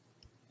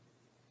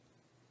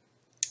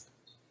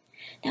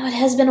 Now, it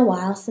has been a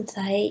while since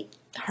I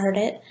heard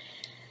it,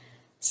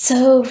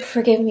 so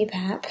forgive me,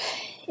 Pap,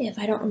 if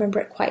I don't remember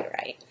it quite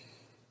right.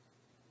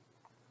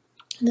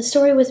 The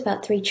story was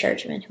about 3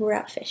 churchmen who were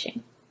out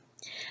fishing.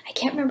 I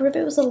can't remember if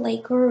it was a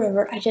lake or a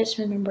river. I just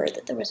remember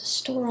that there was a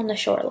store on the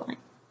shoreline.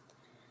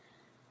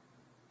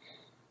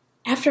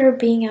 After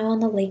being out on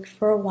the lake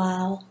for a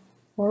while,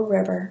 or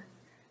river,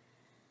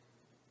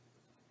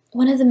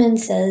 one of the men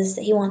says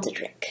that he wants a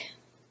drink.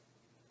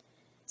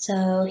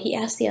 So he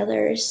asks the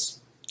others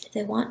if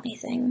they want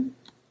anything.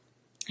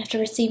 After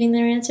receiving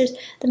their answers,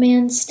 the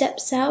man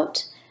steps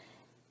out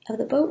of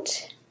the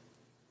boat,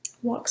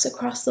 walks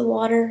across the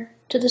water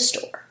to the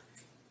store.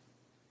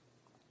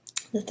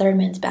 The third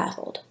man's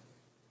baffled.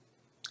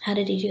 How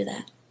did he do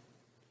that?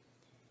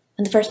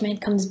 When the first man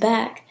comes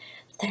back,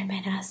 the third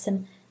man asks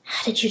him,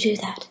 "How did you do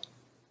that?"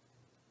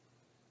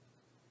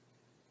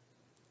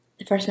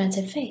 The first man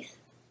said, "Faith."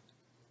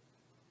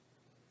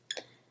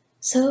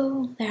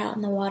 So they're out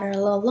in the water a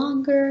little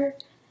longer,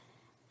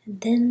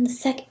 and then the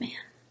second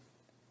man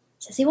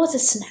says he wants a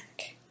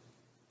snack.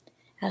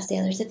 Asks the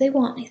others if they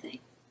want anything.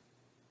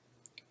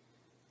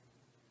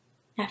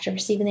 After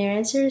receiving their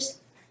answers,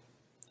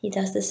 he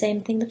does the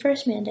same thing the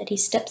first man did. He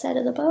steps out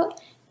of the boat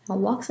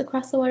and walks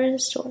across the water to the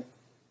store.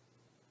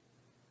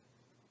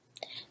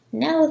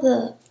 Now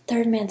the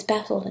third man's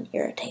baffled and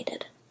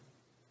irritated.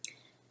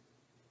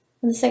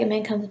 When the second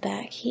man comes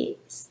back, he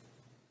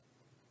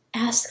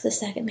asks the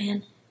second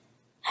man,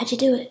 "How'd you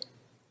do it?"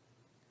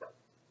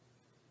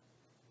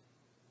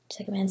 The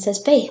second man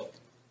says, "Faith."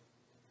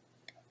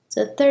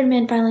 So the third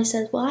man finally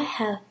says, "Well, I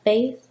have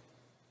faith,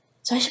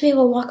 so I should be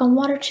able to walk on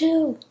water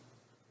too."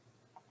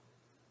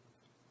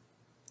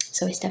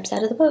 So he steps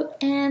out of the boat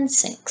and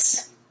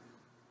sinks.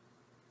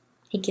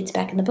 He gets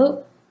back in the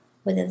boat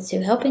with the other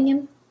 2 helping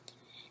him,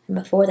 and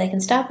before they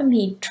can stop him,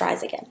 he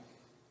tries again.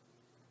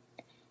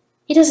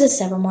 He does this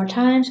several more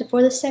times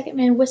before the second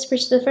man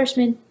whispers to the first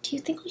man, "Do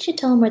you think we should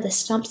tell him where the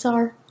stumps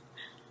are?"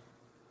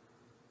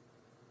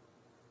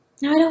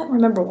 Now, I don't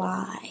remember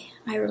why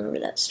I remember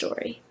that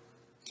story,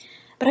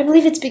 but I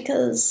believe it's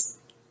because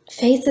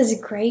faith is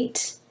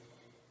great,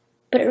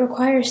 but it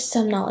requires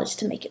some knowledge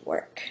to make it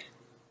work.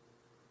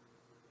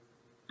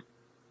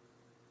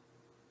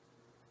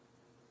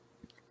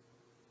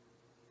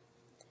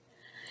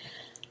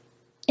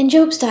 In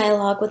Job's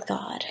dialogue with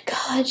God,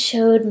 God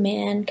showed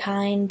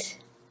mankind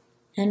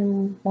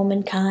and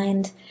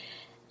womankind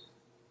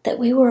that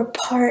we were a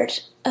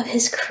part of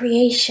his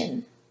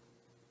creation.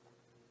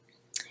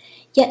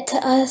 Yet to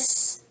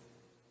us,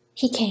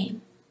 he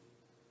came.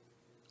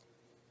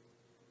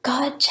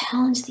 God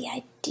challenged the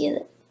idea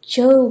that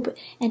Job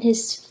and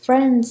his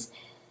friends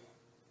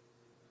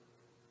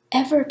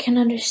ever can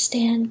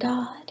understand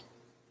God.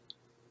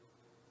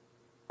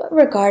 But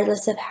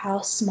regardless of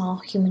how small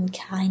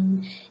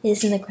humankind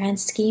is in the grand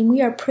scheme, we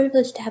are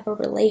privileged to have a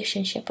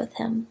relationship with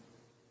him.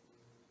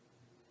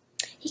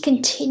 He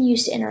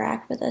continues to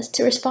interact with us,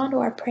 to respond to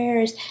our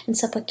prayers and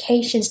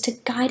supplications, to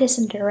guide us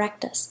and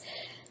direct us.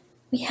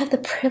 We have the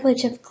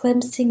privilege of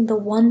glimpsing the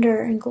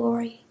wonder and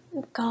glory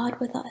of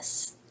God with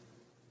us.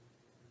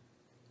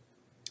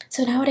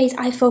 So nowadays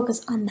I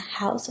focus on the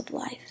hows of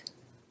life.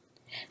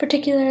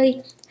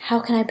 Particularly, how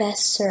can I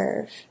best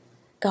serve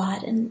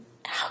God and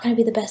how can I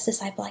be the best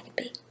disciple I can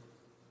be?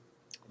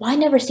 Why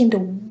never seem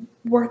to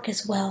work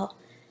as well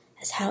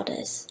as how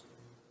does?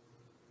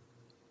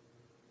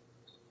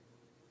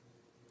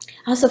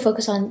 I also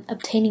focus on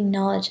obtaining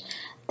knowledge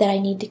that I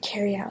need to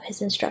carry out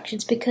his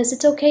instructions, because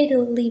it's okay to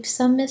leave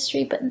some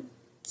mystery, but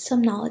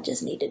some knowledge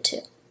is needed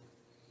too.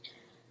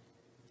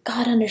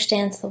 God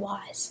understands the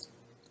whys.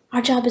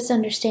 Our job is to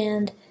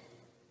understand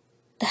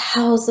the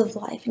hows of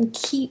life and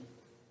keep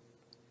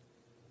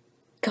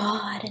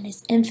God and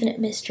his infinite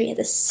mystery at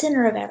the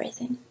center of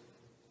everything.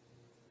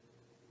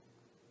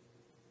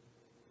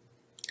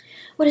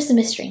 What is the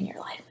mystery in your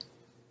life?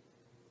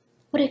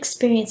 What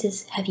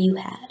experiences have you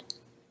had?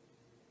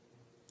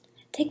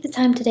 Take the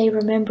time today,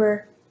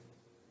 remember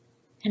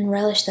and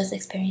relish those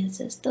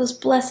experiences, those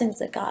blessings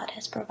that God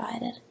has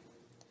provided.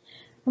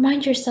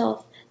 Remind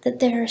yourself that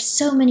there are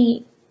so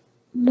many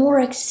more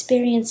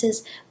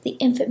experiences of the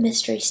infant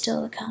mystery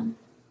still to come.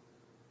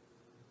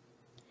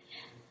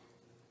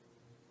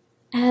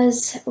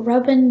 As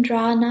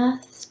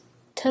Rabindranath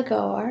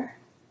Tagore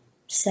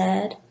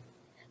said,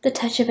 the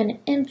touch of an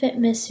infant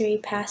mystery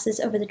passes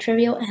over the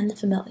trivial and the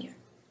familiar,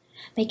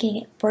 making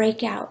it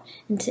break out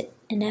into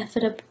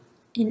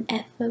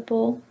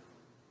ineffable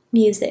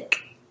music.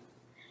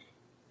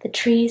 The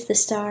trees, the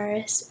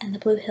stars, and the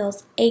blue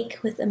hills ache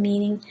with a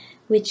meaning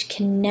which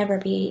can never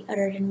be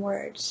uttered in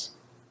words.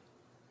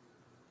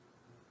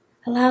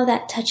 Allow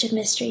that touch of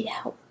mystery to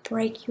help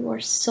break your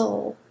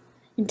soul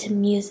into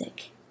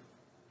music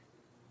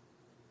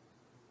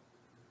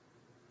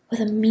with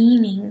a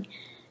meaning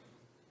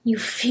you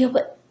feel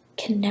but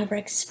can never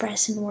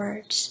express in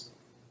words,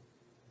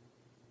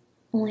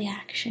 only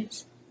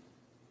actions.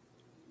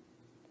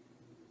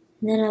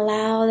 And then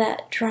allow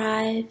that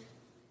drive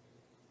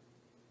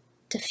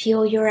to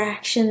fuel your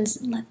actions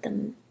and let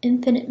the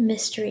infinite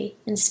mystery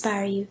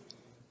inspire you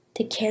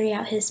to carry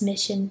out His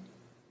mission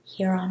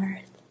here on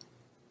earth.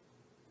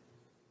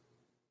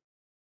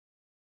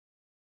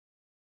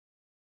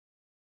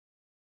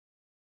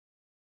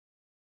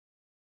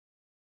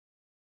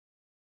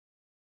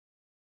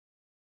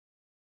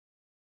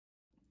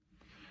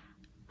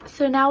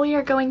 So now we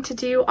are going to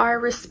do our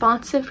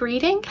responsive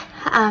reading.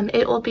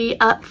 It will be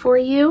up for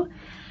you,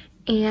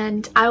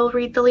 and I will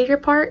read the leader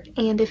part,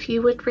 and if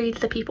you would read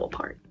the people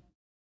part.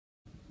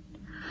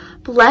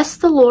 Bless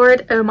the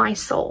Lord, O my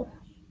soul.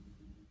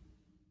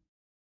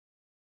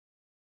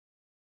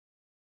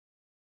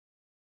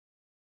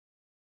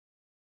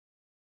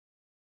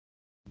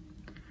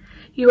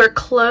 You are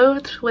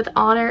clothed with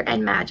honor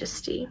and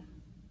majesty.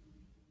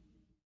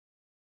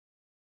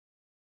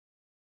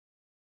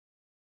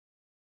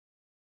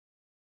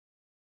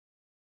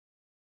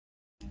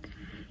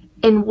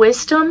 In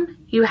wisdom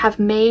you have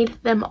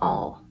made them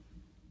all.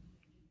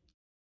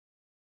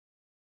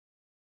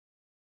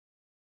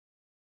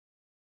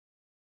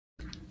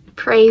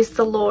 Praise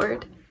the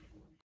Lord.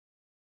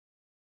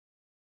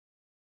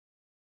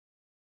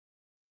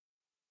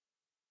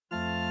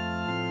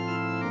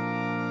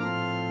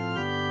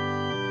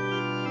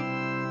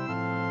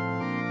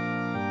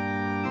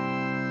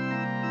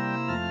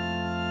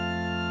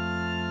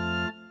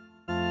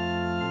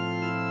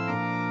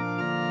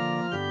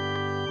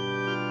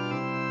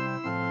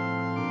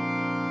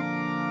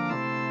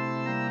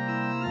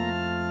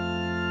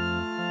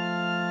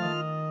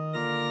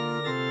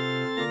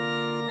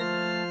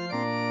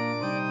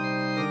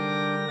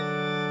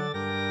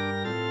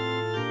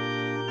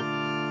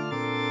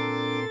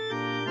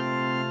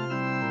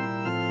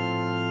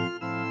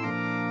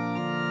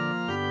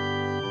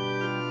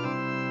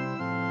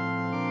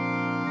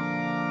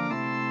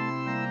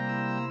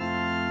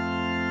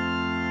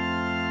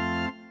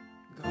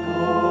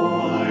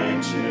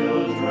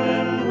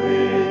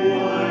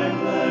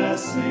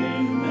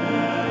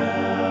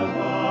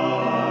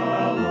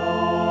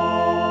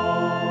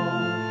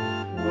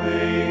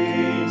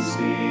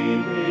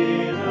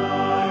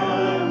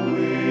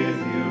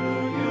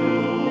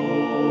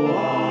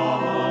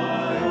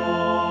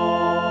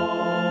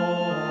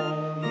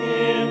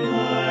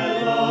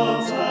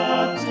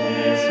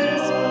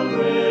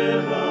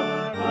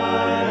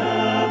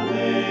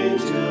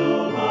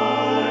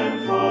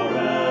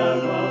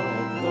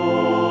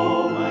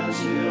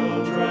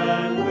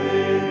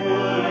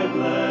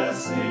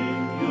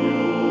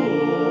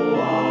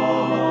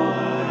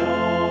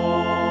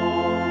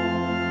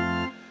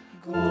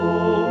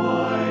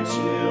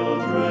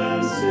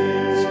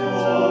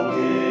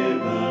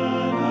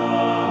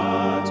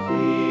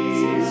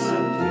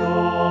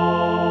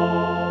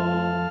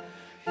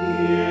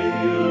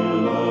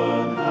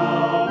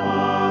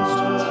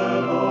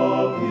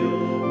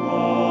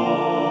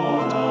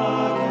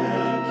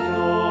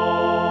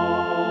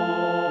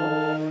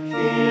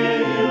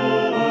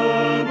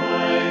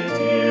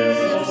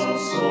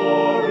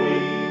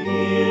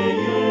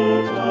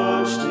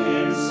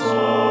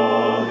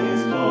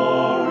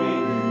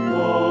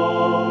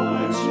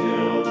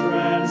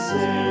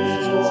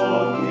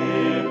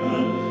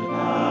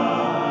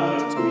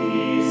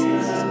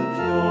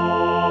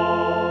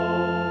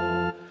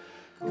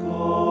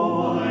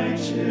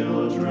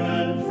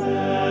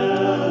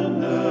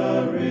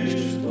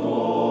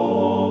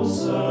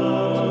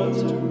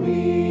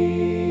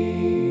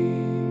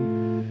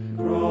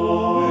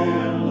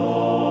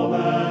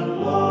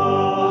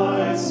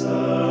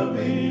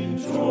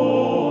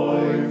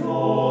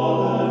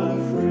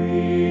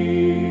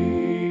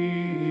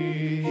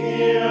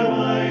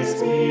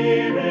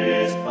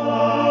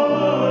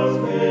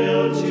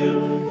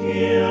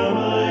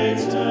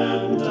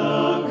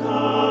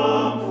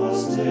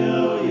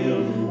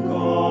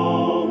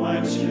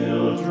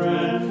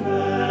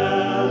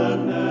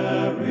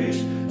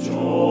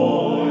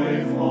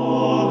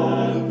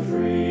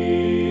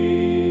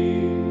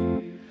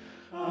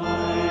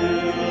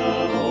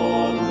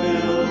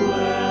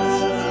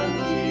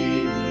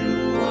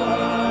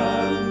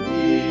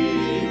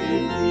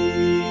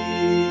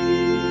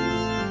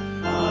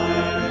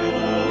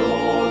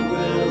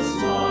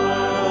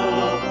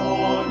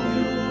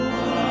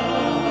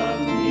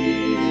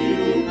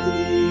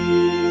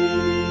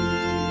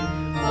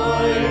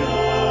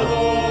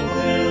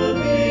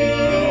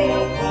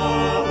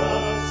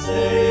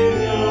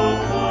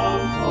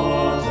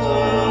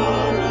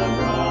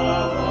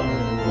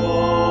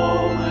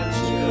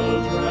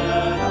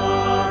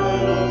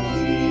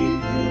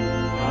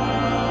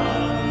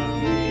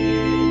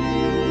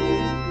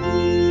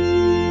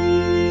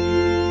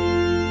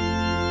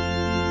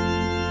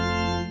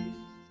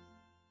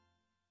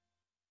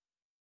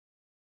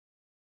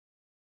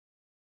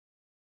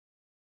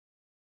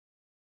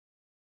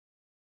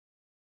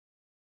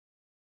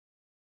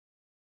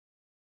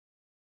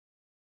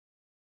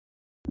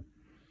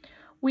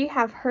 We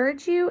have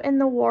heard you in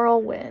the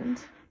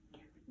whirlwind.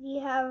 We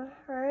have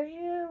heard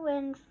you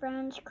when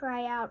friends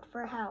cry out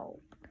for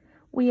help.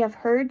 We have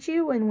heard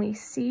you when we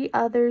see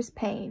others'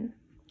 pain.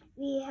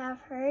 We have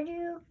heard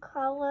you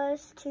call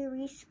us to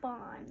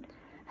respond.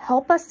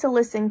 Help us to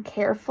listen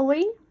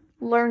carefully,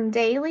 learn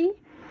daily,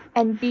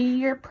 and be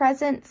your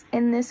presence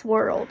in this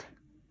world.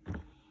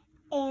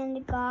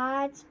 And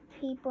God's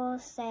people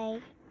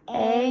say,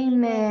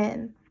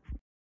 Amen.